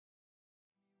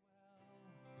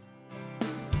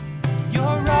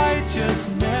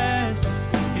righteousness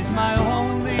is my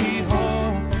only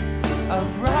hope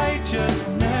of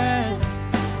righteousness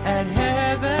at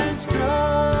heaven's throne.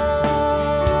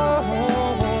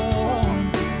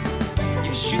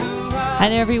 Yeshua. Hi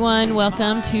there, everyone.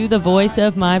 Welcome to the Voice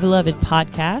of My Beloved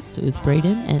podcast with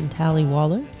Braden and Tally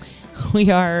Waller. We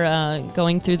are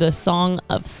going through the Song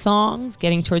of Songs,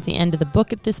 getting towards the end of the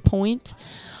book at this point.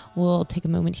 We'll take a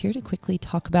moment here to quickly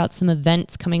talk about some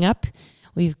events coming up.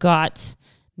 We've got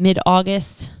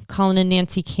mid-August, Colin and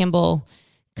Nancy Campbell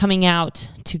coming out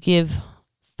to give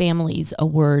families a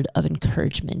word of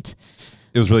encouragement.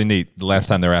 It was really neat. The last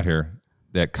time they were out here,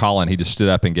 that Colin, he just stood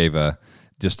up and gave a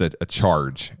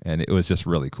charge, and it was just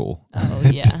really cool. Oh,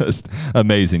 yeah. Just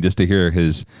amazing just to hear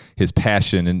his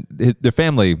passion. And their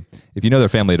family, if you know their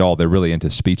family at all, they're really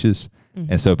into speeches.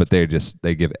 Mm-hmm. And so, but they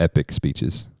give epic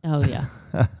speeches. Oh, yeah.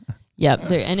 Yeah.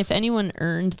 And if anyone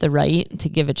earned the right to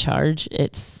give a charge,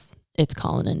 it's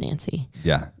Colin and Nancy.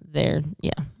 Yeah. They're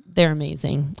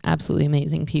amazing. Absolutely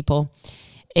amazing people.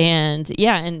 And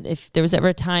if there was ever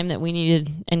a time that we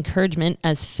needed encouragement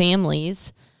as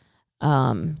families,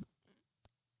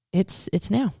 it's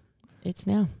now. It's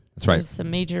now. That's right. There's a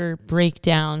major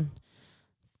breakdown.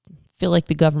 Feel like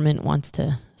the government wants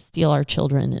to steal our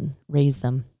children and raise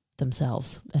them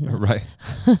themselves. And right.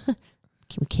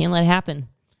 We can't let it happen.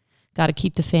 Got to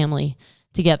keep the family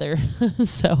together.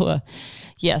 So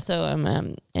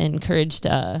I'm encouraged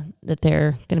that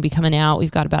they're going to be coming out.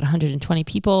 We've got about 120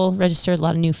 people registered, a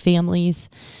lot of new families.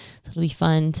 So it'll be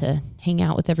fun to hang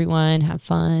out with everyone, have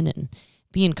fun, and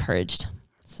be encouraged.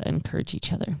 So encourage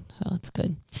each other. So that's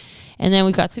good. And then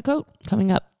we've got Sukkot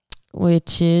coming up,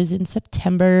 which is in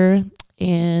September.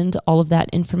 And all of that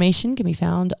information can be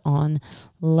found on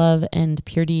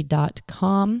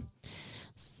loveandpurity.com.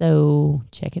 So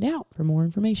check it out for more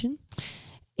information.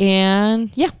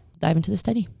 And dive into the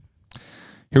study.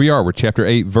 Here we are. We're chapter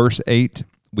 8, verse 8.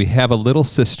 We have a little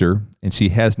sister, and she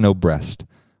has no breast.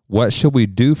 What shall we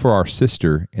do for our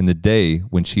sister in the day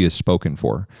when she is spoken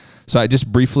for? So I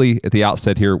just briefly at the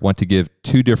outset here want to give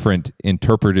two different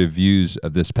interpretive views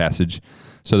of this passage.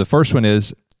 So the first one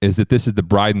is that this is the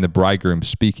bride and the bridegroom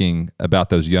speaking about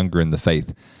those younger in the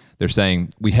faith. They're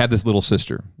saying, we have this little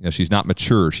sister. You know, she's not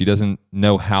mature. She doesn't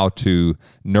know how to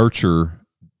nurture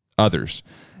others.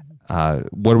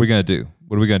 What are we going to do?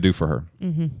 What are we going to do for her?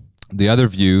 Mm-hmm. The other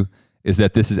view is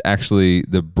that this is actually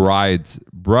the bride's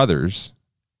brothers,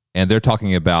 and they're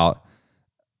talking about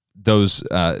those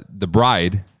the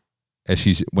bride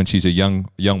when she's a young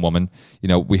woman. You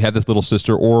know, we have this little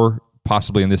sister, or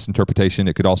possibly in this interpretation,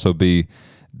 it could also be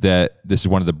that this is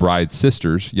one of the bride's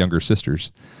sisters, younger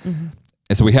sisters. Mm-hmm.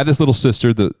 And so we have this little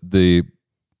sister, the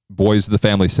boys of the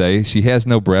family say, she has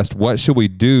no breast. What shall we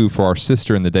do for our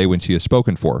sister in the day when she is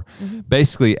spoken for? Mm-hmm.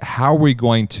 Basically, how are we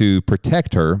going to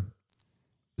protect her?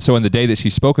 So in the day that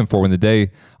she's spoken for, on the day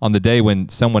when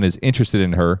someone is interested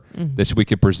in her, mm-hmm. that we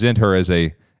could present her as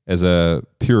a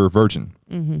pure virgin.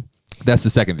 Mm-hmm. That's the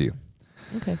second view.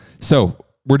 Okay. So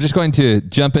we're just going to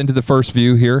jump into the first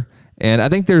view here. And I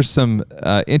think there's some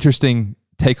interesting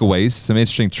takeaways, some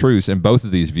interesting truths in both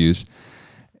of these views.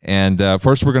 And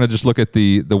first, we're going to just look at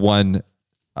the one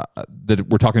that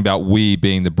we're talking about, we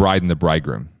being the bride and the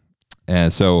bridegroom.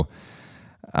 And so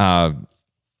we'll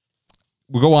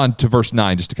go on to verse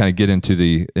 9 just to kind of get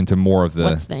into more of the...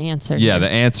 What's the answer? Yeah, the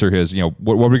answer is,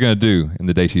 what are we going to do in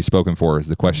the day she's spoken for is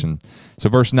the question. So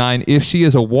verse 9, if she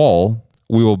is a wall,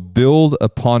 we will build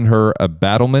upon her a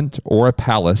battlement or a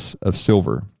palace of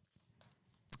silver.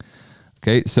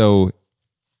 Okay, so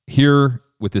here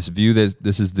with this view that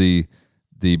this is the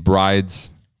bride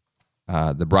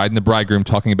and the bridegroom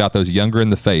talking about those younger in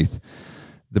the faith.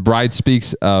 The bride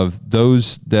speaks of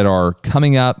those that are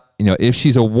coming up. You know, if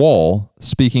she's a wall,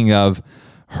 speaking of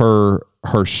her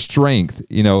strength.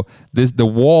 You know, the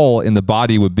wall in the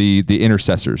body would be the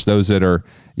intercessors, those that are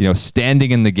standing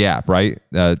in the gap. Right?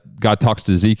 God talks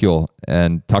to Ezekiel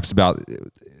and talks about,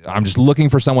 I'm just looking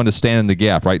for someone to stand in the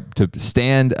gap. Right? To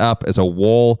stand up as a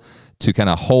wall to kind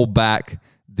of hold back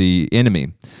the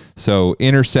enemy. So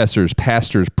intercessors,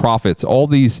 pastors, prophets, all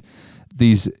these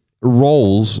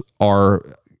roles are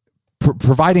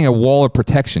providing a wall of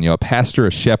protection. A pastor,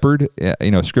 a shepherd,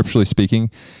 scripturally speaking,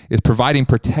 is providing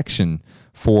protection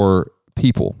for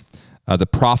people. The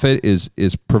prophet is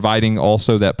providing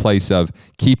also that place of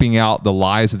keeping out the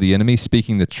lies of the enemy,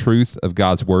 speaking the truth of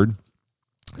God's word.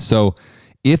 So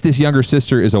if this younger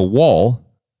sister is a wall,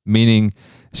 meaning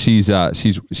she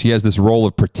has this role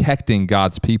of protecting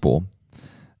God's people,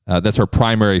 that's her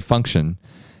primary function,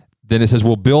 then it says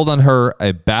we'll build on her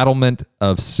a battlement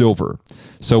of silver.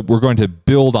 So we're going to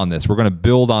build on this. We're going to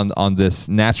build on this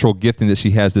natural gifting that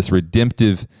she has, this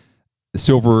redemptive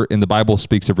silver in the Bible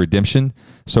speaks of redemption.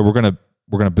 So we're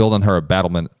gonna build on her a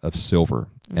battlement of silver.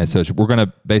 And so we're going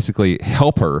to basically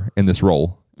help her in this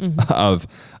role of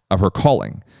her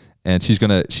calling. And she's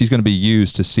going to be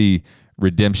used to see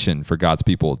redemption for God's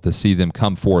people, to see them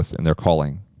come forth in their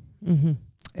calling.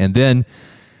 And then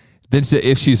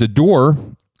if she's a door,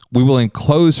 we will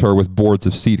enclose her with boards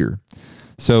of cedar.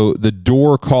 So the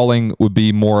door calling would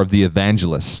be more of the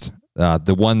evangelist,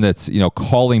 the one that's,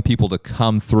 calling people to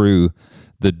come through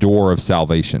the door of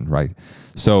salvation, right?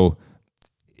 So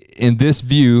in this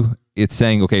view, it's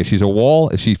saying, okay, if she's a wall,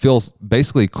 if she feels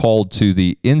basically called to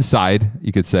the inside,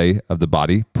 you could say, of the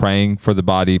body, praying for the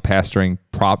body, pastoring,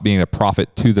 being a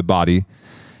prophet to the body,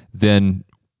 then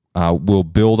we'll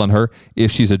build on her.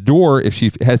 If she's a door, if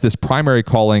she has this primary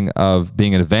calling of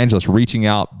being an evangelist, reaching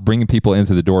out, bringing people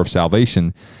into the door of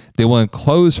salvation, they will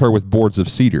enclose her with boards of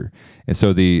cedar. And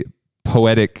so the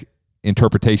poetic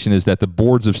interpretation is that the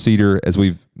boards of cedar, as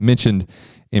we've mentioned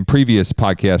in previous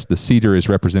podcasts, the cedar is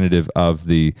representative of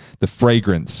the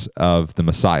fragrance of the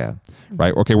Messiah,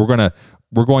 right? Okay, we're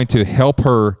going to help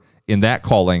her in that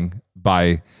calling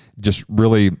by just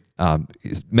really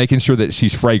making sure that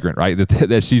she's fragrant, right?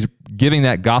 That she's giving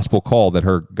that gospel call, that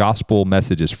her gospel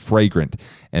message is fragrant,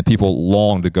 and people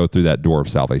long to go through that door of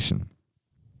salvation.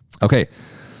 Okay,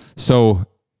 so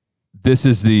this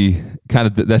is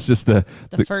that's just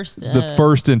the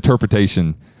first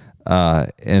interpretation,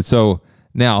 and so.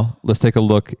 Now, let's take a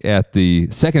look at the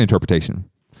second interpretation,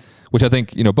 which I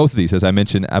think, both of these, as I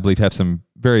mentioned, I believe have some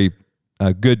very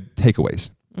good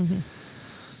takeaways.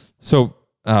 So,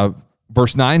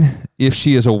 verse 9, if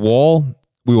she is a wall,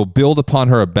 we will build upon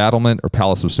her a battlement or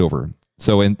palace of silver.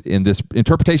 So in this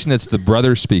interpretation, that's the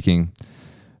brother speaking,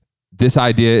 this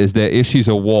idea is that if she's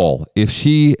a wall, if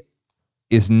she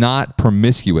is not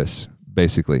promiscuous,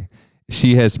 basically,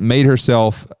 she has made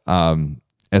herself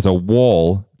as a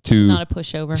wall. She's not a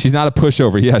pushover. She's not a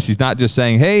pushover. Yeah, she's not just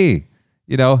saying, "Hey,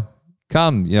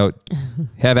 come,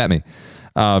 have at me."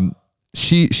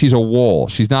 She's a wall.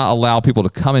 She's not allowed people to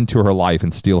come into her life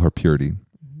and steal her purity.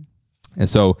 And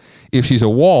so, if she's a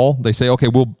wall, they say, "Okay,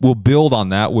 we'll build on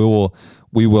that. We will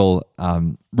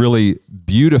really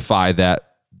beautify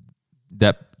that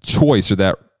choice or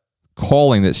that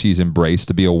calling that she's embraced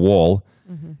to be a wall."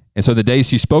 And so the days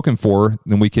she's spoken for,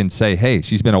 then we can say, hey,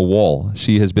 she's been a wall.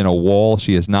 She has been a wall.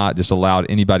 She has not just allowed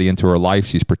anybody into her life.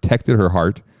 She's protected her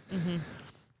heart.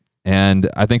 And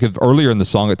I think of earlier in the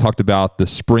song, it talked about the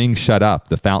spring shut up,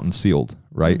 the fountain sealed,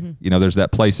 right? There's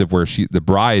that place of where the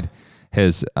bride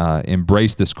has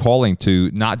embraced this calling to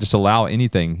not just allow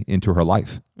anything into her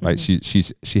life, right?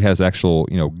 She has actual,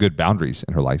 good boundaries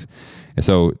in her life. And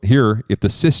so here, if the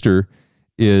sister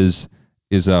is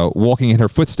walking in her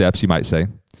footsteps, you might say,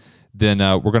 then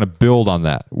we're going to build on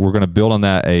that. We're going to build on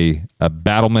that a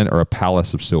battlement or a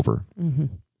palace of silver.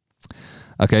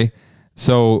 Okay,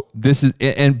 so this is,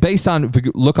 and based on, if we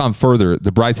look on further,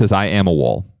 the bride says, I am a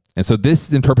wall. And so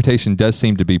this interpretation does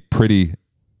seem to be pretty,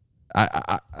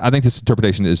 I think this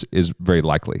interpretation is very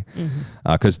likely.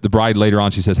 Because the bride later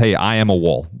on, she says, hey, I am a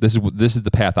wall. This is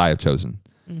the path I have chosen.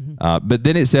 But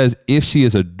then it says, if she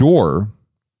is a door,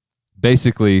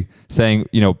 basically saying,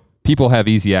 people have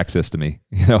easy access to me.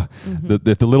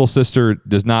 If the little sister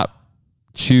does not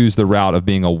choose the route of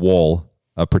being a wall,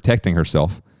 of protecting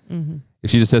herself, if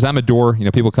she just says, I'm a door,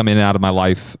 people come in and out of my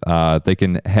life. They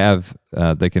can have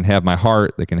my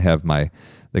heart. They can have my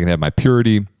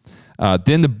purity.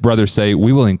 Then the brothers say,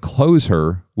 we will enclose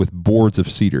her with boards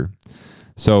of cedar.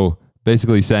 So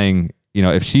basically saying,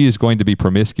 if she is going to be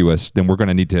promiscuous, then we're going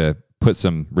to need to put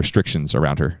some restrictions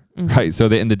around her, right? So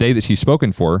that in the day that she's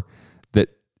spoken for, that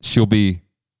she will be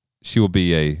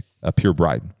a pure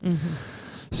bride.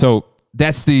 So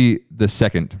that's the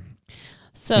second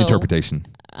interpretation.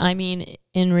 I mean,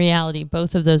 in reality,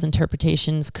 both of those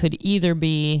interpretations could either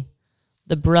be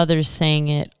the brothers saying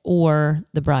it or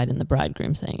the bride and the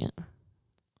bridegroom saying it.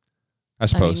 I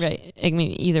suppose.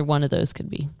 Either one of those could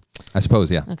be. I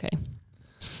suppose, yeah. Okay.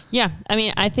 Yeah, I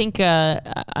mean, I think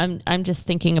I'm just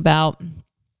thinking about,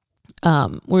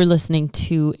 we're listening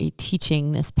to a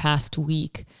teaching this past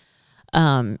week,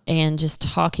 and just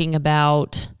talking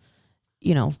about,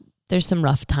 there's some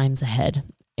rough times ahead,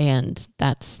 and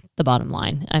that's the bottom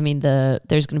line. I mean,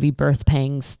 there's going to be birth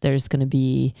pangs. There's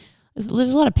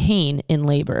a lot of pain in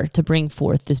labor to bring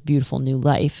forth this beautiful new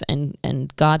life,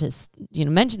 and God has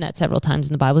mentioned that several times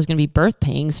in the Bible. There's going to be birth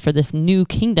pangs for this new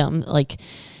kingdom,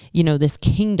 this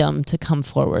kingdom to come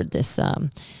forward, this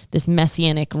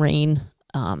messianic reign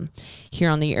here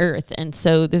on the earth. And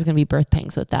so there's going to be birth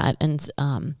pangs with that. And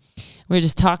we're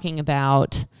just talking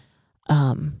about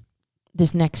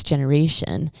this next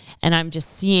generation. And I'm just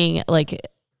seeing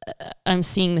I'm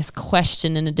seeing this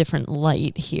question in a different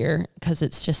light here, because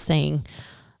it's just saying,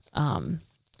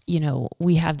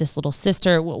 we have this little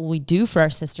sister. What will we do for our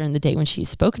sister in the day when she's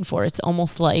spoken for? It's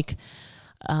almost like,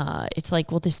 well,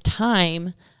 this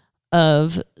time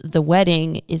of the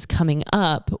wedding is coming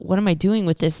up. What am I doing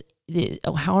with this?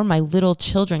 How are my little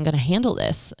children going to handle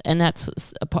this? And that's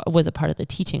was a part of the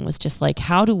teaching, was just like,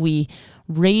 how do we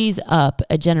raise up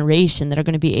a generation that are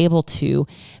going to be able to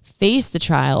face the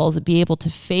trials, be able to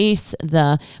face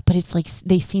but it's like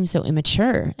they seem so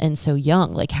immature and so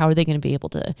young. Like, how are they going to be able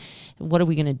to, what are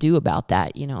we going to do about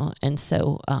that? And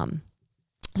so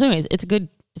anyways, it's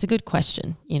a good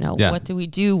question. What do we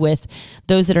do with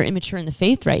those that are immature in the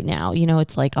faith right now?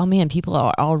 It's like, oh man, people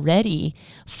are already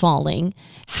falling.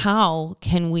 How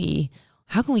can we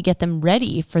get them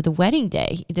ready for the wedding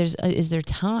day? Is there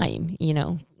time,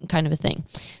 kind of a thing.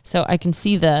 So I can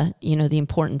see the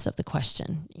importance of the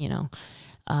question,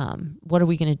 what are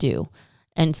we going to do?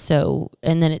 And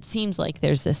then it seems like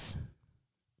there's this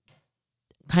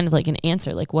kind of like an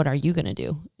answer, like, what are you going to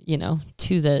do,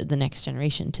 to the next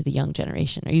generation, to the young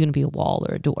generation? Are you going to be a wall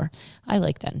or a door? I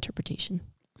like that interpretation.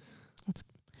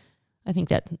 I think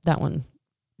that one,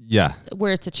 yeah,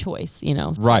 where it's a choice,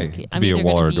 right, like, to be a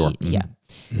wall or a door. Mm-hmm. Yeah.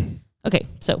 Okay,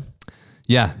 so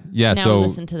yeah. now so we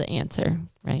listen to the answer,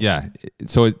 right? Yeah.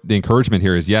 So the encouragement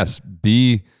here is, yes,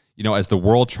 be, as the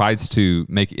world tries to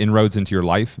make inroads into your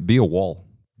life, be a wall.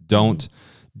 Don't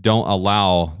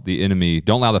allow the enemy,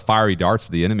 don't allow the fiery darts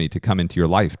of the enemy to come into your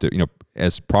life. To,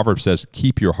 as Proverbs says,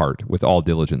 keep your heart with all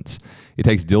diligence. It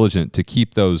takes diligence to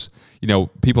keep those,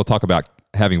 people talk about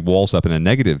having walls up in a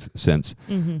negative sense,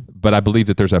 but I believe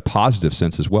that there's a positive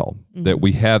sense as well,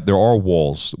 that there are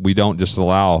walls. We don't just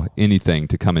allow anything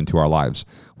to come into our lives.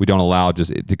 We don't allow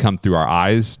just it to come through our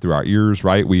eyes, through our ears,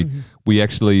 right? We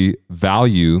actually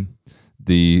value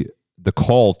the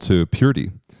call to purity.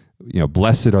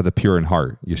 Blessed are the pure in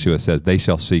heart, Yeshua says, they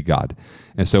shall see God.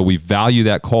 And so we value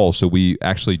that call. So we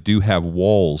actually do have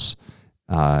walls,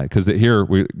 because here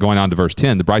we're going on to verse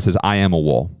 10. The bride says, I am a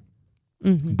wall.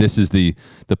 This is the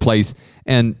place.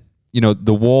 And,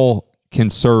 the wall can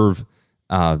serve,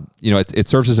 it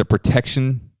serves as a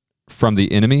protection from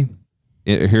the enemy.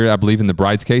 Here, I believe in the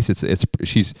bride's case,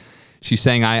 she's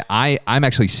saying, I'm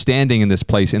actually standing in this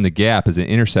place in the gap as an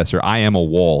intercessor. I am a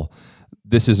wall.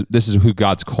 This is who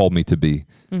God's called me to be.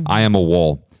 I am a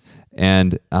wall.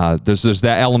 And there's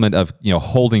that element of,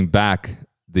 holding back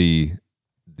the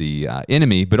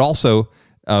enemy, but also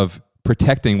of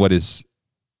protecting what is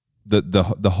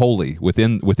the holy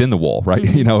within the wall,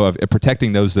 right? Of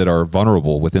protecting those that are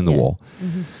vulnerable within the wall.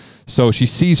 So she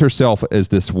sees herself as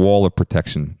this wall of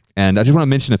protection. And I just want to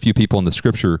mention a few people in the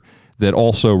scripture that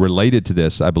also related to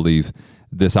this, I believe,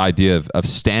 this idea of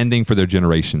standing for their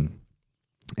generation.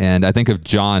 And I think of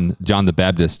John the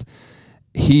Baptist.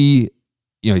 He's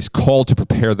called to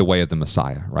prepare the way of the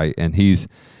Messiah, right? And he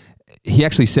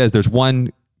actually says, there's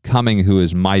one coming who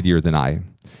is mightier than I.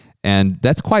 And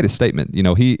that's quite a statement.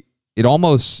 It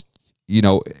almost, in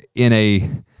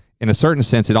a certain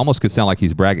sense, it almost could sound like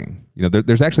he's bragging.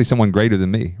 There's actually someone greater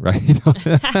than me, right?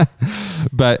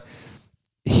 But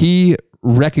he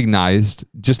recognized,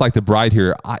 just like the bride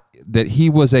here, that he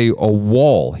was a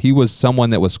wall. He was someone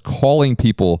that was calling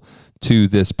people to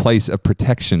this place of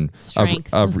protection,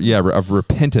 of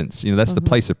repentance. That's the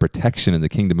place of protection in the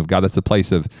kingdom of God. That's the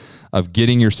place of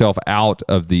getting yourself out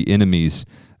of the enemy's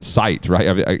sight,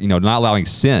 right? Not allowing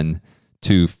sin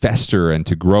to fester and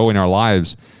to grow in our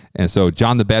lives. And so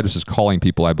John the Baptist is calling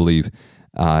people, I believe,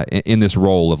 in this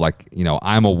role of like,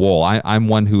 I'm a wall. I'm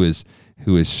one who is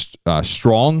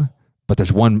strong, but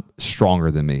there's one stronger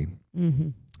than me.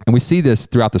 And we see this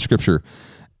throughout the scripture,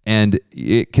 and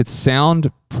it could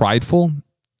sound prideful.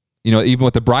 Even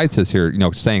what the bride says here,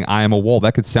 saying I am a wall,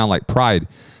 that could sound like pride.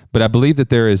 But I believe that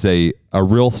there is a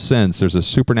real sense, there's a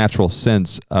supernatural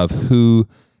sense of who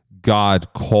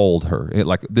God called her.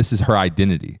 This is her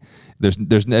identity.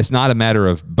 It's not a matter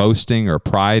of boasting or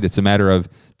pride. It's a matter of,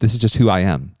 this is just who I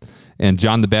am. And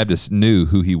John the Baptist knew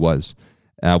who he was.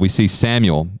 We see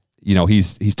Samuel,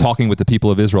 he's talking with the people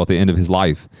of Israel at the end of his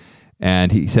life.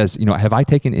 And he says, have I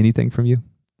taken anything from you?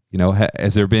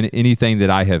 Has there been anything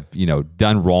that I have,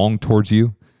 done wrong towards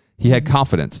you? He had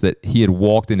confidence that he had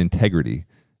walked in integrity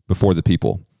before the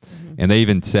people. And they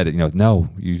even said it, no,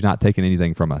 you've not taken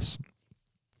anything from us.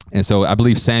 And so I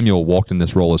believe Samuel walked in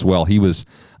this role as well. He was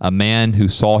a man who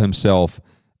saw himself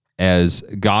as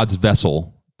God's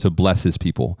vessel to bless his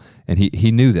people. And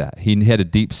he knew that. He had a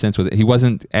deep sense with it. He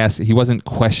wasn't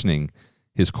questioning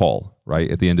his call,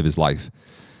 right, at the end of his life.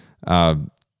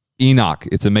 Enoch,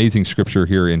 it's amazing scripture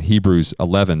here in Hebrews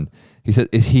 11. He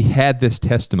said he had this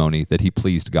testimony that he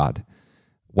pleased God.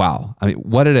 Wow. I mean,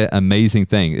 what an amazing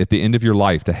thing at the end of your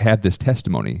life to have this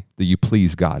testimony that you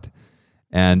please God.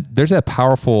 And there's a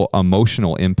powerful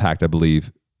emotional impact, I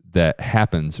believe, that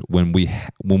happens when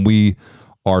we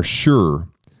are sure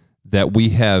that we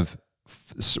have,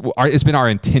 it's been our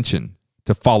intention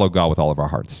to follow God with all of our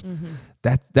hearts.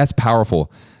 That's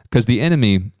powerful, because the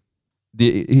enemy,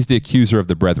 he's the accuser of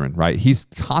the brethren, right? He's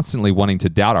constantly wanting to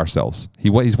doubt ourselves.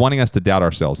 He's wanting us to doubt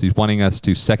ourselves. He's wanting us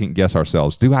to second guess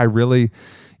ourselves. Do I really,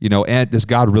 and does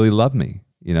God really love me?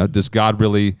 Does God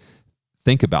really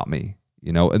think about me?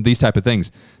 And these type of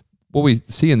things. What we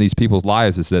see in these people's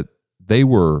lives is that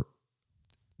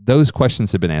those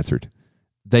questions have been answered.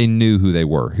 They knew who they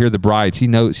were. Here, the bride, she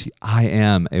knows, I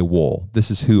am a wool.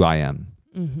 This is who I am.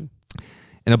 And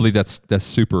I believe that's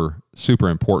super, super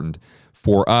important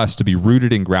for us to be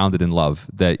rooted and grounded in love.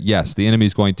 That yes, the enemy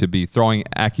is going to be throwing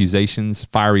accusations,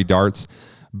 fiery darts,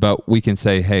 but we can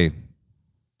say, hey,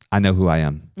 I know who I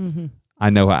am. I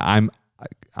know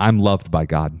I'm loved by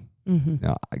God.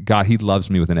 God, he loves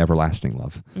me with an everlasting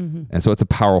love. And so it's a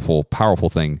powerful, powerful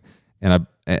thing. And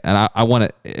I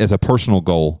want to, as a personal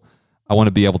goal, I want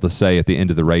to be able to say at the end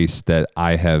of the race that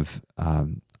I have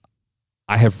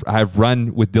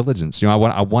run with diligence.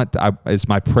 It's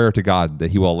my prayer to God that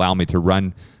he will allow me to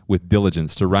run with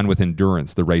diligence, to run with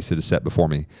endurance, the race that is set before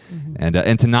me, and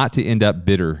to not to end up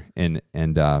bitter and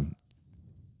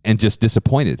just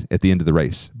disappointed at the end of the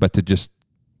race, but to just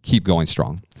keep going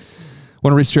strong. I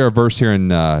want to read a verse here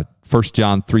in 1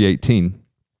 John 3:18.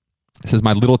 It says,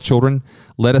 "My little children,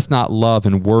 let us not love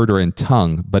in word or in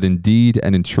tongue, but in deed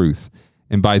and in truth.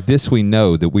 And by this we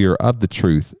know that we are of the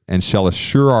truth and shall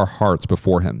assure our hearts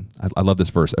before him." I love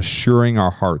this verse, assuring our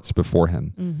hearts before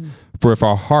him. "For if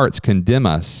our hearts condemn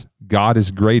us, God is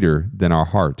greater than our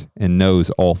heart and knows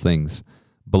all things.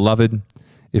 Beloved,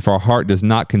 if our heart does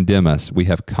not condemn us, we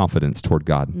have confidence toward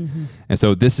God." And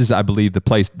so this is, I believe, the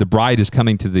place. The bride is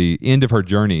coming to the end of her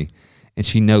journey, and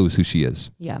she knows who she is.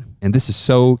 Yeah. And this is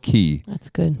so key. That's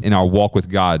good. In our walk with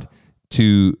God,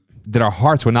 that our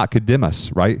hearts will not condemn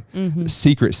us, right?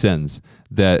 Secret sins,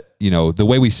 that, the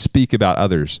way we speak about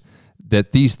others,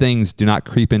 that these things do not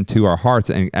creep into our hearts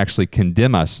and actually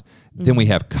condemn us, then we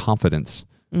have confidence.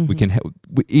 We can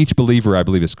each believer, I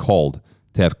believe, is called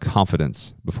to have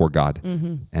confidence before God.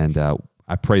 And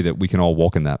I pray that we can all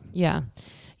walk in that. Yeah.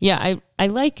 Yeah. I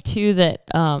like too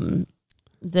that,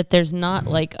 that there's not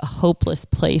like a hopeless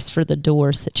place for the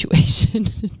door situation.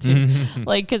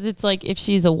 Like, cause it's like, if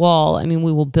she's a wall, I mean,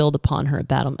 we will build upon her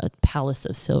a palace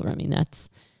of silver. I mean,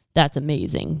 that's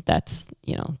amazing. That's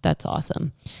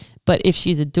awesome. But if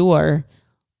she's a door,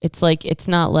 it's like, it's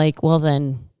not like, well,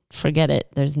 then forget it.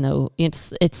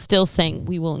 It's still saying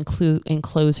we will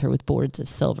enclose her with boards of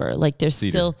silver. Like there's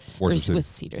cedar. With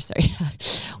cedar, sorry,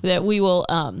 that we will,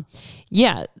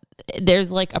 there's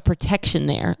like a protection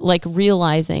there, like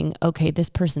realizing, okay, this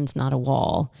person's not a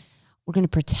wall. We're going to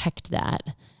protect that.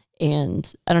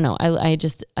 And I don't know,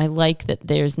 I like that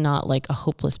there's not like a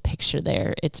hopeless picture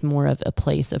there. It's more of a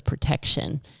place of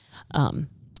protection,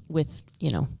 with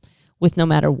no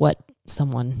matter what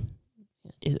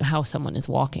how someone is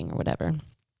walking or whatever.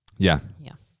 Yeah.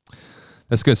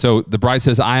 That's good. So the bride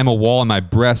says, "I am a wall and my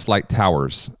breasts like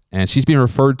towers." And she's being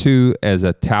referred to as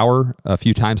a tower a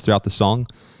few times throughout the song.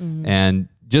 And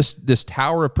just this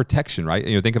tower of protection, right?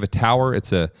 Think of a tower.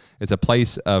 It's a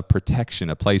place of protection,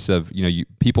 a place of,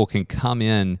 people can come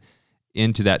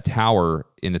into that tower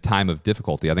in a time of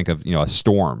difficulty. I think of, a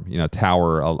storm, a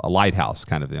tower, a lighthouse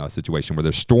kind of, a situation where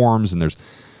there's storms and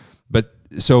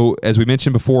so as we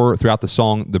mentioned before throughout the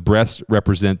song, the breasts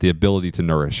represent the ability to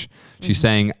nourish. She's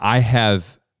saying, I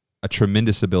have a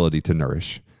tremendous ability to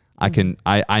nourish.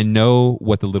 I know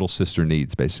what the little sister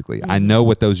needs, basically. I know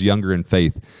what those younger in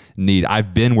faith need.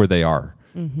 I've been where they are.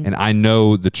 And I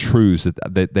know the truths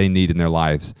that they need in their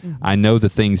lives. I know the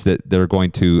things that are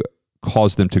going to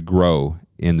cause them to grow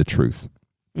in the truth.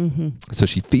 So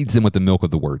she feeds them with the milk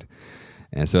of the word.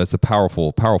 And so it's a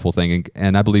powerful, powerful thing.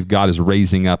 And I believe God is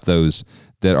raising up those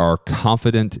that are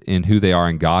confident in who they are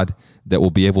in God, that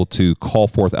will be able to call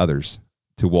forth others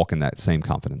to walk in that same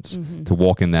confidence, to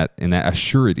walk in that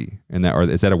assurity, or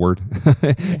is that a word?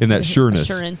 In that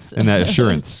sureness, in that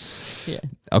assurance. Yeah.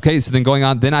 Okay, so then going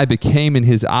on, "Then I became in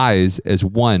his eyes as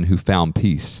one who found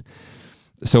peace."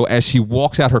 So as she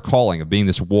walks out her calling of being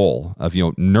this wall, of,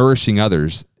 nourishing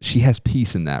others, she has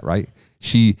peace in that, right?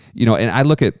 She, and I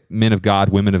look at men of God,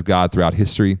 women of God throughout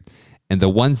history, and the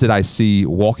ones that I see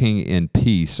walking in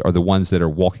peace are the ones that are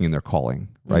walking in their calling,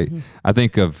 right? I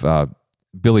think of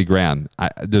Billy Graham. I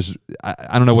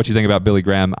don't know what you think about Billy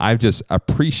Graham. I've just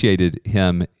appreciated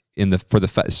him for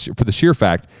the sheer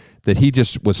fact that he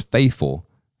just was faithful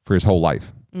for his whole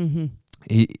life. Mm-hmm.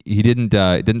 He didn't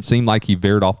it didn't seem like he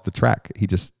veered off the track. He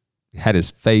just had his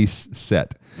face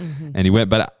set, and he went.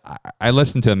 But I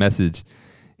listened to a message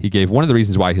he gave. One of the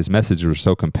reasons why his message was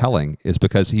so compelling is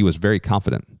because he was very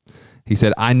confident. He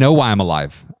said, "I know why I'm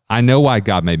alive. I know why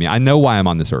God made me. I know why I'm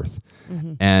on this earth."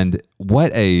 Mm-hmm. And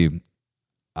what a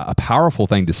powerful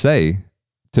thing to say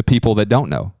to people that don't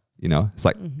know. It's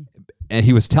like, and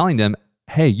he was telling them,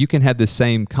 "Hey, you can have this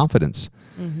same confidence.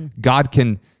 God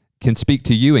can speak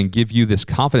to you and give you this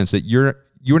confidence that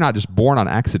you're not just born on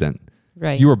accident.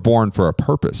 Right. You were born for a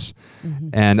purpose."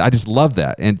 And I just love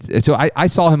that. And so I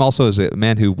saw him also as a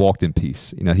man who walked in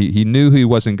peace. He knew he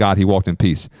wasn't God. He walked in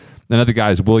peace. Another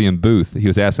guy is William Booth. He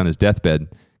was asked on his deathbed,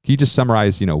 "Can you just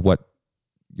summarize, what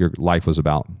your life was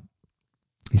about?"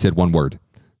 He said one word: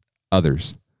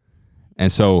 others.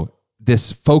 And so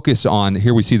this focus on,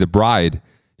 here we see the bride,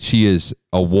 she is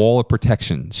a wall of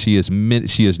protection. She is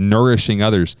nourishing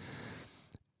others.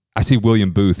 I see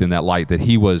William Booth in that light, that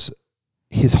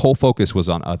his whole focus was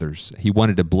on others. He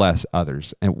wanted to bless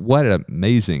others. And what an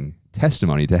amazing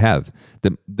testimony to have,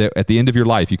 that at the end of your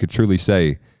life, you could truly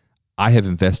say, I have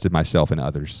invested myself in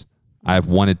others. I have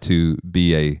wanted to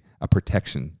be a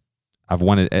protection. I've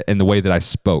wanted, in the way that I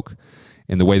spoke,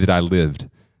 in the way that I lived,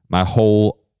 my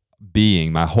whole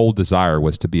being, my whole desire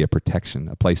was to be a protection,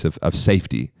 a place of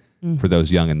safety for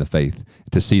those young in the faith,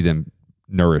 to see them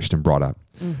nourished and brought up.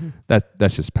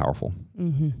 That's just powerful.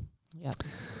 Yeah.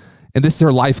 And this is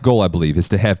our life goal, I believe, is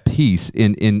to have peace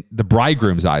in the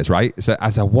bridegroom's eyes, right? So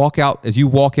as you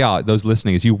walk out, those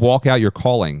listening, as you walk out your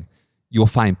calling, you'll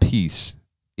find peace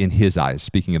in his eyes,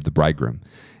 speaking of the bridegroom.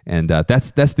 And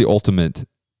that's the ultimate,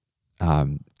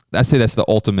 I'd say that's the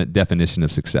ultimate definition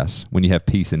of success, when you have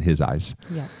peace in his eyes.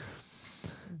 Yeah.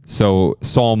 So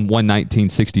Psalm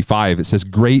 119:65, it says,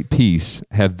 "Great peace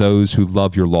have those who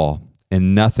love your law,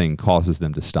 and nothing causes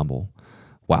them to stumble."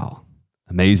 Wow,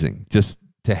 amazing. Just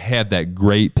to have that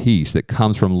great peace that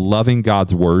comes from loving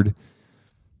God's word.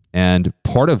 And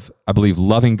part of, I believe,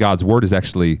 loving God's word is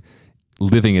actually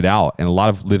living it out. And a lot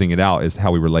of living it out is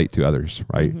how we relate to others,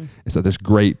 right? And so there's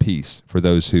great peace for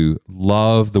those who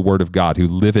love the word of God, who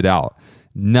live it out.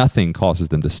 Nothing causes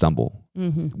them to stumble.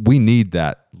 We need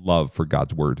that love for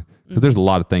God's word, because there's a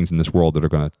lot of things in this world that are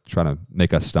going to try to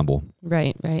make us stumble.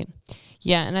 Right.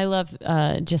 Yeah. And I love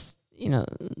just,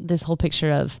 this whole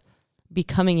picture of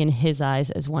becoming in his eyes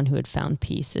as one who had found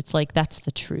peace. It's like, that's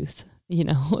the truth.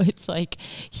 It's like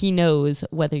he knows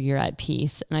whether you're at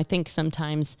peace. And I think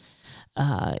sometimes,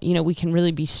 we can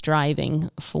really be striving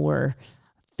for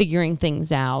figuring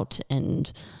things out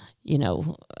and,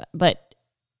 but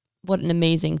what an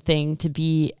amazing thing to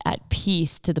be at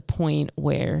peace to the point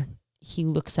where he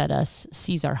looks at us,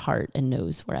 sees our heart, and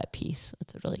knows we're at peace.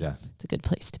 It's a good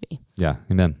place to be. Yeah.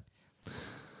 Amen.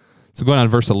 So going on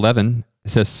to verse 11, it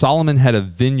says, Solomon had a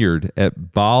vineyard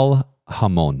at Baal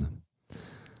Hamon.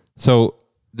 So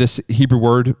this Hebrew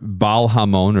word, Baal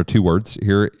Hamon, are two words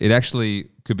here. It actually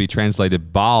could be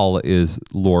translated, Baal is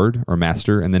Lord or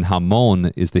master, and then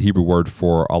Hamon is the Hebrew word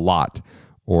for a lot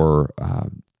or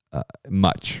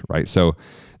much, right? So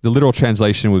the literal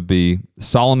translation would be,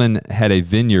 Solomon had a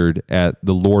vineyard at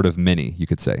the Lord of many, you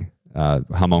could say.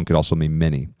 Hamon could also mean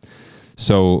many.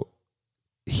 So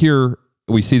here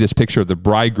we see this picture of the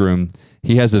bridegroom.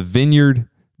 He has a vineyard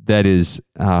that is,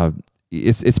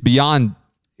 it's beyond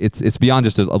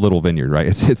just a little vineyard, right?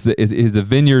 It's a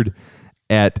vineyard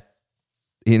and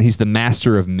he's the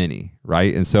master of many,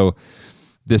 right? And so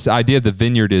this idea of the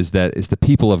vineyard is that it's the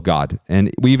people of God.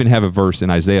 And we even have a verse in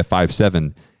Isaiah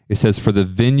 5:7. It says, "For the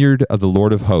vineyard of the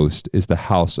Lord of hosts is the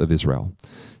house of Israel."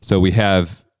 So we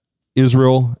have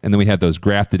Israel, and then we have those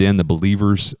grafted in, the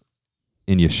believers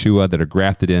in Yeshua that are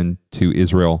grafted in to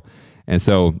Israel. And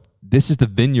so this is the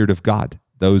vineyard of God,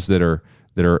 those that are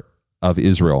of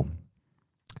Israel.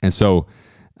 And so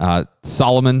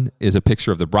Solomon is a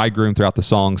picture of the bridegroom throughout the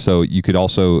song. So you could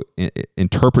also,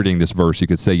 interpreting this verse, you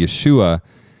could say Yeshua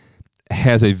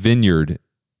has a vineyard,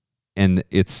 and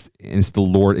it's the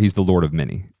Lord. He's the Lord of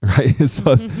many, right?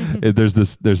 So there's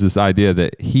this idea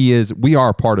that we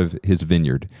are part of his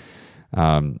vineyard.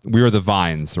 We are the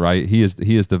vines, right? He is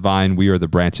the vine. We are the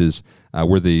branches.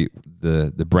 We're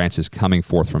the branches coming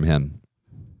forth from him.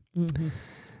 Mm-hmm.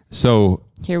 So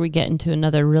here we get into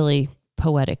another really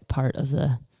poetic part of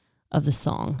the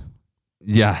song.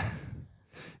 Yeah.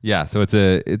 So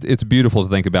it's beautiful to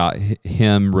think about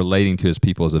him relating to his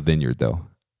people as a vineyard, though.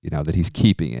 That he's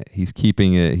keeping it.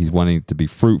 He's wanting it to be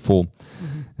fruitful.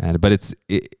 Mm-hmm. But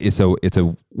it's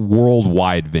a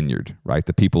worldwide vineyard, right?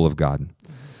 The people of God.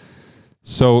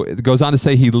 So it goes on to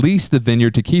say he leased the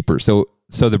vineyard to keepers. So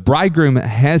the bridegroom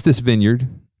has this vineyard.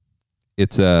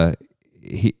 It's a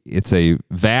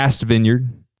vast vineyard.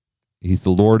 He's the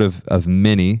Lord of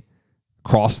many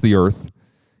across the earth.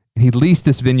 And he leased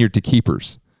this vineyard to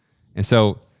keepers. And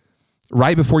so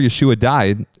right before Yeshua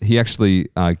died, he actually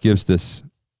gives this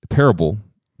parable.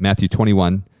 Matthew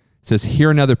 21 says,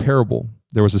 "Hear another parable.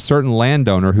 There was a certain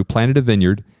landowner who planted a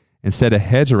vineyard and set a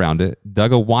hedge around it,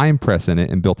 dug a wine press in it,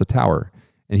 and built a tower.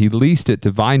 And he leased it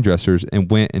to vine dressers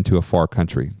and went into a far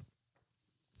country."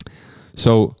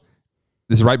 So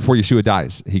this is right before Yeshua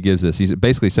dies. He gives this. He's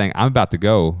basically saying, I'm about to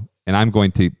go, and I'm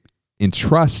going to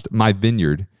entrust my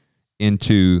vineyard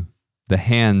into the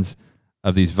hands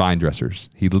of these vine dressers.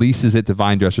 He leases it to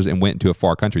vine dressers and went into a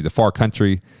far country. The far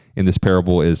country in this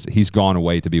parable is he's gone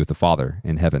away to be with the Father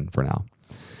in heaven for now.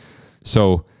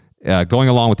 So going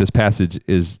along with this passage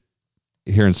is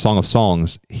here in Song of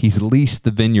Songs, he's leased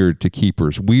the vineyard to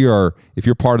keepers. If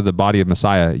you're part of the body of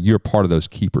Messiah, you're part of those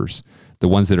keepers, the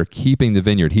ones that are keeping the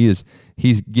vineyard. He's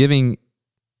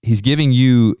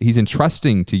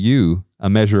entrusting to you a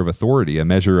measure of authority, a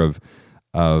measure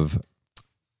of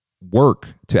work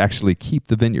to actually keep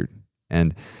the vineyard.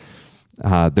 And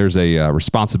there's a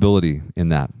responsibility in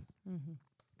that. Mm-hmm.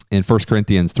 In 1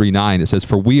 Corinthians 3:9, it says,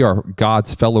 "For we are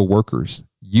God's fellow workers.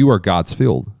 You are God's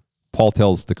field." Paul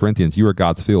tells the Corinthians, you are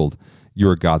God's field. You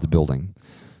are God's building.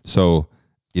 So,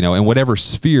 in whatever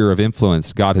sphere of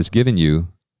influence God has given you,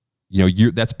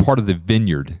 that's part of the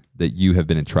vineyard that you have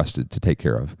been entrusted to take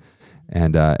care of.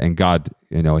 And God,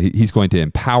 he's going to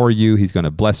empower you. He's going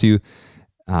to bless you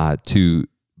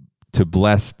to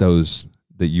bless those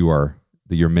that you're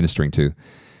ministering to.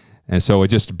 And so I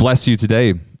just bless you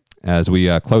today as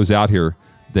we close out here,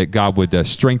 that God would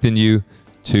strengthen you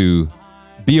to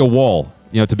be a wall,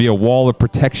 to be a wall of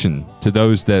protection to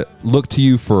those that look to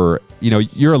you for,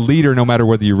 you're a leader no matter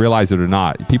whether you realize it or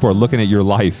not. People are looking at your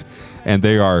life and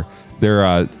they're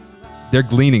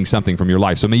gleaning something from your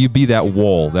life. So may you be that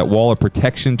wall of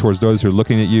protection towards those who are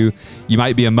looking at you. You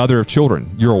might be a mother of children.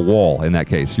 You're a wall in that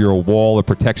case. You're a wall of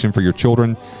protection for your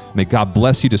children. May God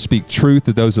bless you to speak truth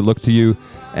to those that look to you,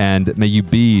 and may you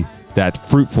be that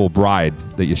fruitful bride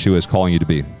that Yeshua is calling you to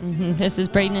be. Mm-hmm. This is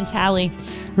Braden and Tally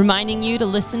reminding you to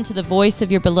listen to the voice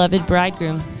of your beloved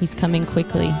bridegroom. He's coming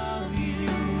quickly.